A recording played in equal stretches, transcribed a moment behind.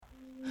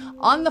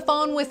On the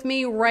phone with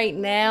me right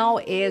now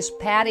is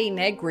Patti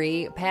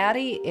Negri.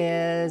 Patti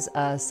is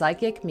a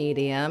psychic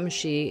medium.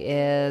 She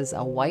is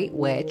a white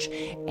witch,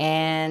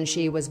 and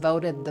she was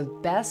voted the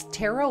best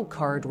tarot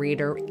card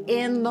reader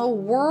in the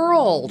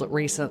world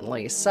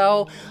recently.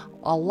 So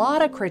a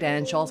lot of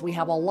credentials. We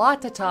have a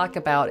lot to talk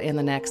about in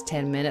the next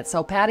 10 minutes.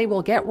 So Patti,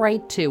 we'll get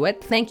right to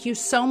it. Thank you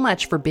so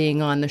much for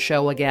being on the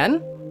show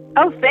again.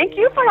 Oh, thank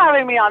you for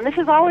having me on. This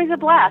is always a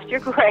blast. You're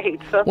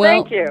great. So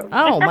thank you.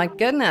 Oh, my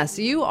goodness.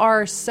 You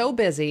are so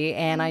busy,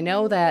 and I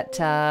know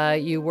that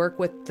you work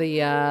with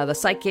the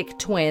Psychic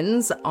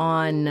Twins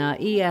on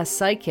ES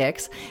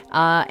Psychics.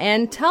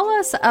 And tell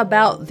us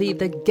about the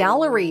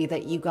gallery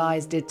that you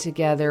guys did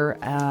together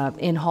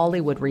in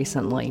Hollywood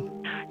recently.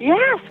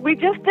 Yes, we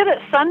just did it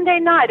Sunday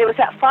night. It was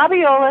at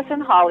Fabiola's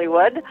in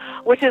Hollywood,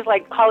 which is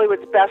like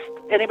Hollywood's best.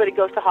 Anybody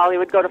goes to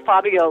Hollywood, go to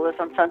Fabiola's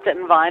on Sunset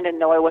and Vine, and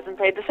no, I wasn't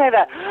paid to say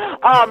that.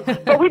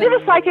 But we did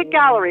a psychic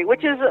gallery,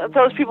 which is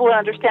those people who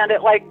understand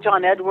it like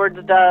John Edwards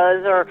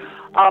does, or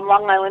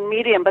Long Island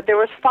Medium. But there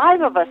was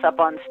 5 of us up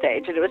on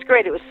stage, and it was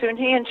great. It was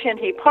Soon-Hee and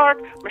Chin-Hee Park,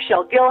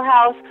 Michelle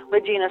Gilhouse,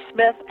 Legina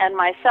Smith, and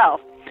myself.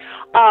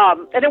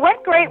 And it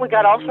went great. We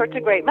got all sorts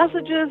of great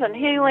messages and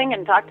healing,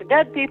 and talked to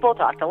dead people,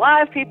 talked to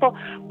live people.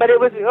 But it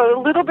was a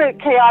little bit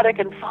chaotic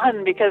and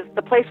fun because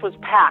the place was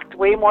packed,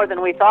 way more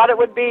than we thought it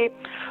would be.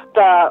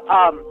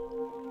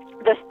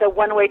 The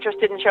one waitress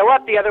didn't show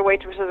up. The other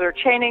waitresses are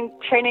training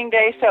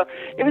day. So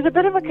it was a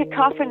bit of a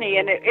cacophony,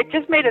 and it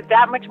just made it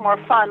that much more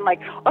fun.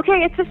 Like,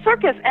 okay, it's a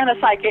circus and a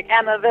psychic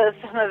and a this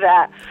and a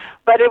that.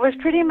 But it was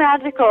pretty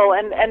magical,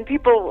 and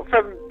people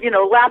from,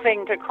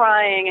 laughing to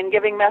crying and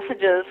giving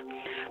messages.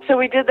 So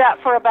we did that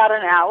for about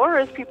an hour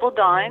as people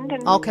dined.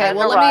 And okay,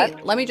 well, arrived.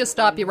 let me just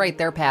stop you right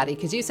there, Patti,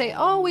 because you say,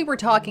 we were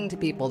talking to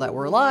people that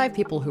were alive,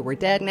 people who were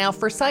dead. Now,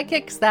 for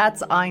psychics,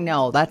 I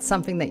know that's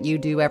something that you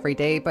do every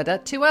day.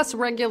 But to us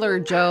regular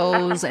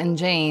Joes and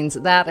Janes,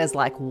 that is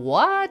like,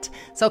 what?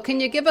 So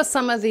can you give us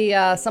some of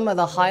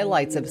the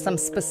highlights of some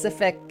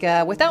specific,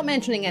 without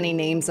mentioning any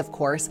names, of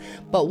course,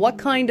 but what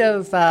kind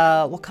of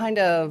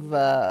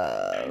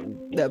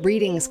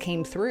readings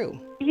came through?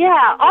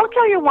 Yeah, I'll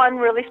tell you one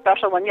really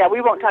special one. Yeah,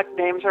 we won't talk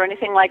names or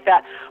anything like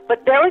that.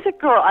 But there was a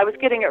girl, I was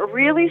getting it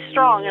really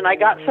strong, and I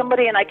got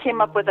somebody, and I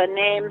came up with a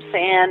name,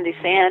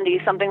 Sandy,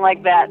 something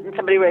like that. And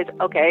somebody raised,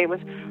 okay, it was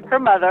her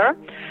mother.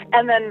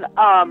 And then,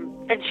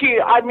 and she,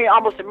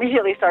 almost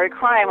immediately started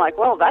crying, like,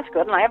 well, that's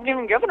good, and I haven't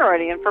even given her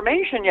any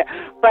information yet.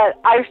 But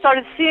I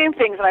started seeing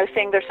things, and I was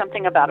saying there's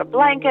something about a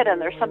blanket,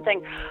 and there's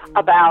something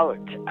about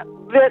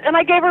this, and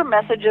I gave her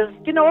messages,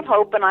 of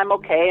hope, and I'm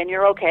okay, and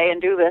you're okay, and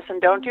do this,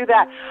 and don't do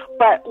that.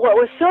 But what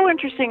was so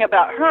interesting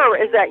about her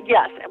is that,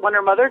 yes, when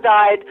her mother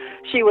died,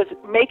 she was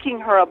making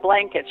her a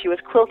blanket. She was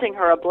quilting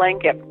her a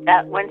blanket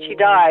when she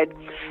died.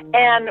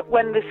 And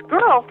when this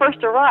girl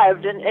first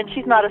arrived, and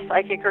she's not a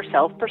psychic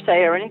herself per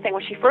se or anything,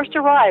 when she first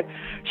arrived,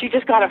 she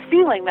just got a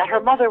feeling that her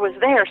mother was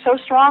there so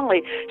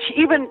strongly. She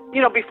even,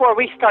 before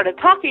we started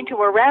talking to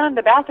her, ran in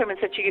the bathroom and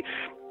said she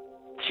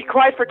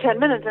cried for 10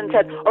 minutes and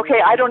said, okay,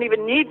 I don't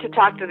even need to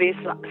talk to these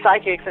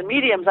psychics and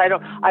mediums.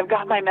 I've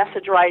got my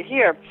message right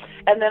here.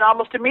 And then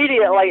almost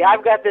immediately,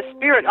 I've got this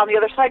spirit on the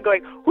other side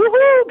going,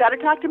 woohoo, got to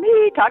talk to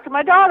me, talk to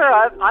my daughter.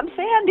 I'm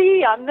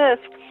Sandy, I'm this.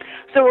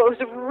 So it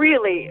was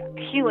really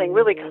healing,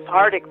 really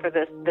cathartic for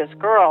this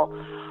girl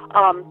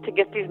to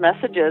get these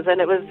messages.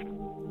 And it was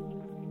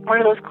one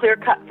of those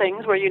clear-cut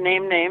things where you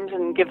name names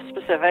and give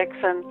specifics,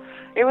 and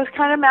it was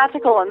kind of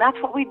magical, and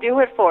that's what we do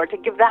it for, to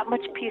give that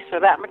much peace or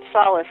that much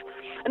solace.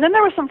 And then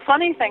there were some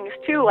funny things,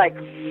 too,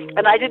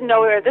 and I didn't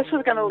know where this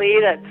was going to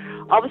lead,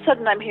 and all of a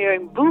sudden I'm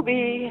hearing,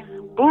 booby.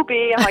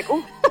 I'm like,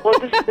 oh, well,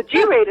 this is the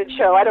G-rated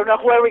show. I don't know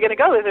where we're going to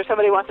go. Is there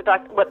somebody who wants to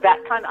talk about that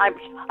kind?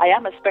 I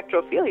am a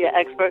spectrophilia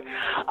expert.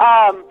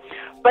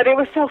 But it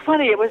was so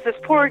funny. It was this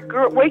poor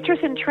girl, waitress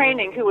in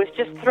training, who was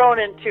just thrown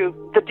into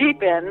the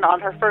deep end on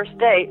her first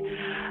date.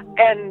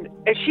 And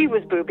she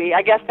was Booby.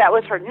 I guess that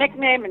was her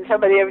nickname, and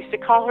somebody used to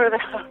call her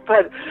that.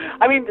 But,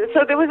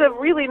 so there was a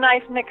really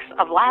nice mix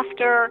of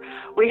laughter.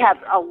 We had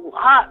a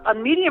lot of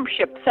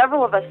mediumship.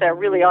 Several of us there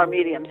really are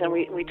mediums, and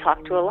we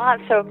talk to a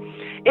lot. So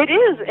it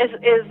is,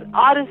 as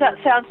odd as that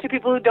sounds to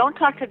people who don't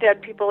talk to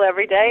dead people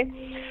every day,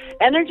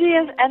 energy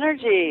is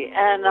energy,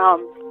 and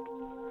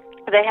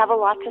they have a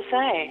lot to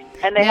say,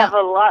 and they have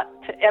a lot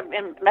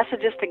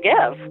messages to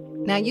give.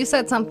 Now, you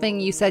said something,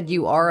 you said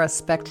you are a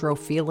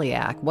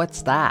spectrophiliac.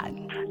 What's that?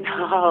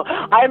 No,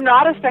 I'm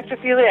not a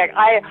spectrophiliac.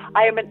 I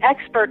am an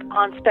expert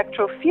on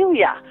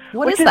spectrophilia.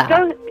 What is that?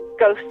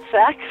 Ghost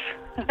sex.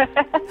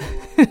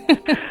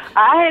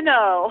 I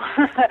know.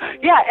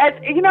 Yeah,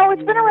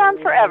 it's been around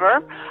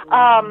forever.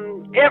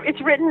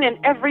 It's written in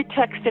every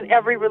text in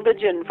every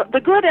religion,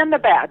 the good and the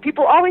bad.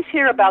 People always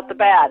hear about the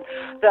bad,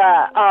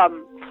 the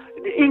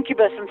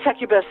incubus and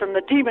succubus and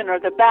the demon or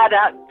the bad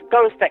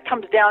ghost that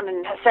comes down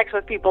and has sex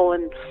with people,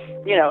 and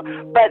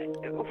but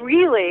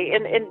really,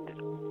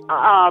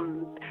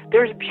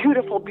 there's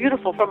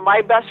beautiful from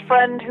my best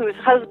friend whose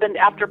husband,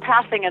 after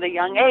passing at a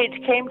young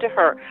age, came to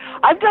her.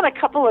 I've done a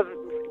couple of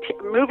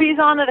movies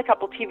on it, a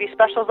couple TV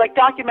specials, like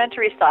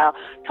documentary style,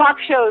 talk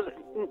shows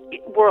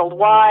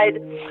worldwide.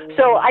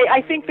 So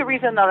I think the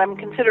reason that I'm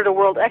considered a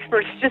world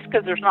expert is just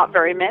because there's not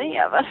very many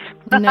of us.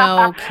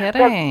 No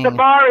kidding. The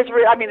bar is,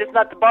 it's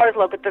not the bar is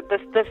low, but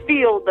the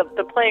field,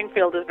 the playing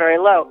field is very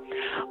low.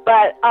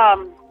 But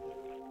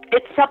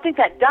it's something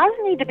that does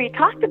need to be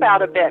talked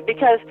about a bit,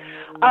 because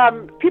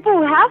people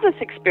who have this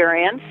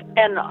experience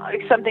and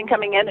something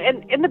coming in,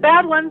 and the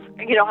bad ones,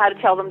 you know how to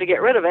tell them to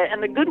get rid of it,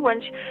 and the good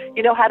ones,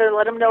 you know how to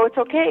let them know it's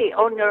okay.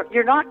 Oh, no,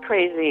 you're not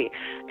crazy.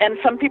 And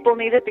some people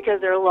need it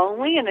because they're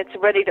lonely and it's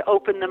ready to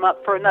open them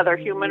up for another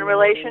human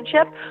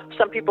relationship.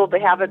 Some people,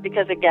 they have it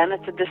because, again,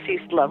 it's a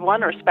deceased loved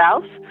one or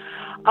spouse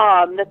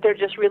that they're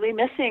just really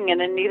missing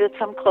and needed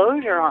some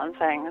closure on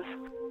things.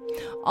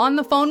 On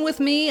the phone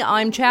with me,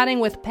 I'm chatting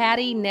with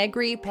Patti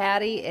Negri.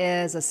 Patti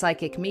is a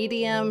psychic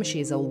medium.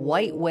 She's a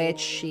white witch.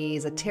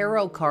 She's a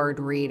tarot card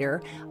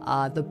reader,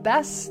 the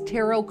best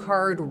tarot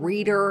card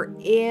reader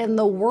in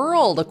the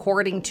world,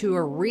 according to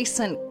a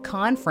recent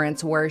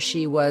conference where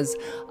she was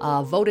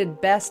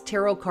voted best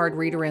tarot card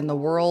reader in the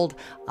world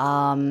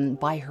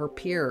by her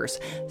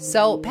peers.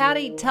 So,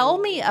 Patti, tell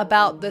me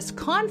about this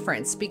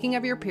conference. Speaking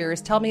of your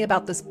peers, tell me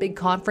about this big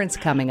conference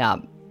coming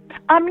up.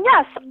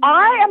 Yes,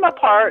 I am a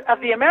part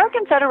of the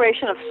American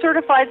Federation of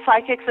Certified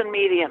Psychics and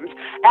Mediums,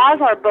 as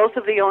are both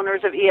of the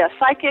owners of ES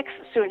Psychics,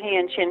 Soon-Hee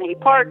and Chin-Hee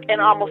Park, and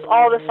almost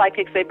all the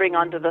psychics they bring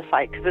onto the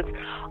site, because it's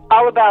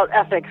all about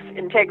ethics,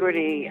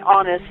 integrity,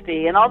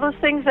 honesty, and all those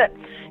things that,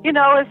 you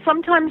know, is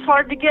sometimes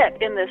hard to get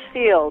in this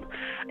field.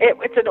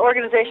 It's an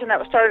organization that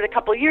was started a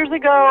couple years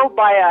ago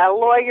by a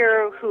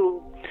lawyer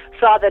who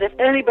saw that if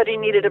anybody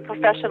needed a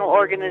professional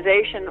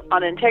organization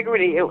on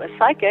integrity, it was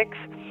psychics.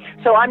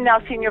 So I'm now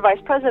Senior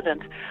Vice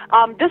President.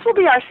 This will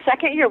be our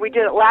second year. We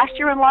did it last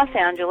year in Los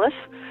Angeles,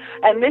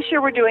 and this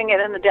year we're doing it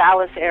in the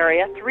Dallas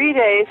area. 3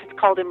 days. It's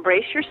called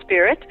Embrace Your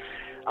Spirit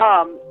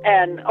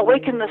and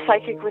Awaken the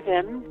Psychic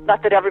Within.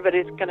 Not that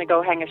everybody's going to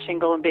go hang a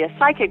shingle and be a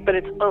psychic, but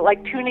it's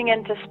like tuning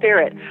into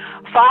spirit.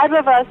 5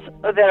 of us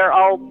that are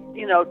all,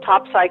 you know,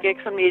 top psychics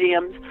and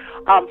mediums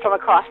from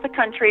across the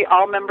country,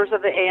 all members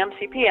of the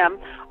AMCPM,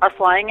 are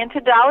flying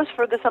into Dallas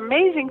for this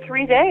amazing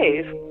 3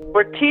 days.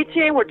 We're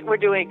teaching, we're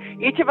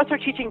doing, each of us are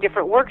teaching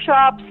different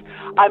workshops.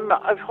 I'm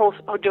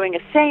doing a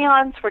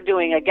seance, we're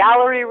doing a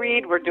gallery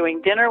read, we're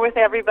doing dinner with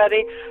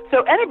everybody.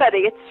 So anybody,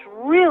 it's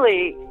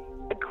really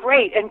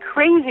great and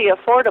crazy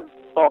affordable.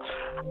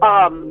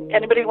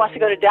 Anybody who wants to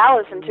go to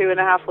Dallas in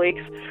 2.5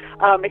 weeks,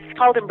 it's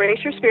called Embrace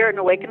Your Spirit and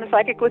Awaken the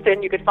Psychic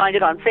Within. You can find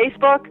it on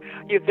Facebook.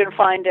 You can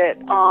find it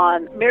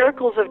on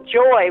Miracles of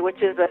Joy,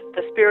 which is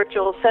the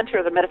spiritual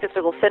center, the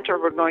metaphysical center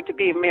we're going to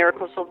be,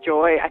 Miracles of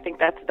Joy. I think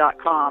that's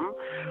 .com.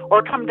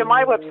 Or come to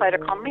my website or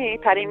call me,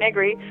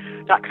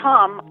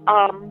 PattiNegri.com,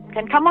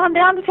 and come on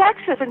down to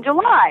Texas in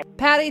July.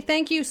 Patti,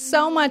 thank you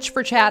so much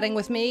for chatting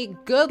with me.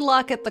 Good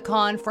luck at the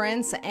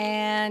conference,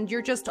 and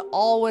you're just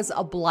always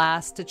a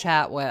blast to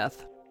chat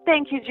with.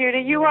 Thank you, Judy.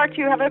 You are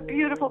too. Have a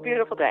beautiful,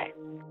 beautiful day.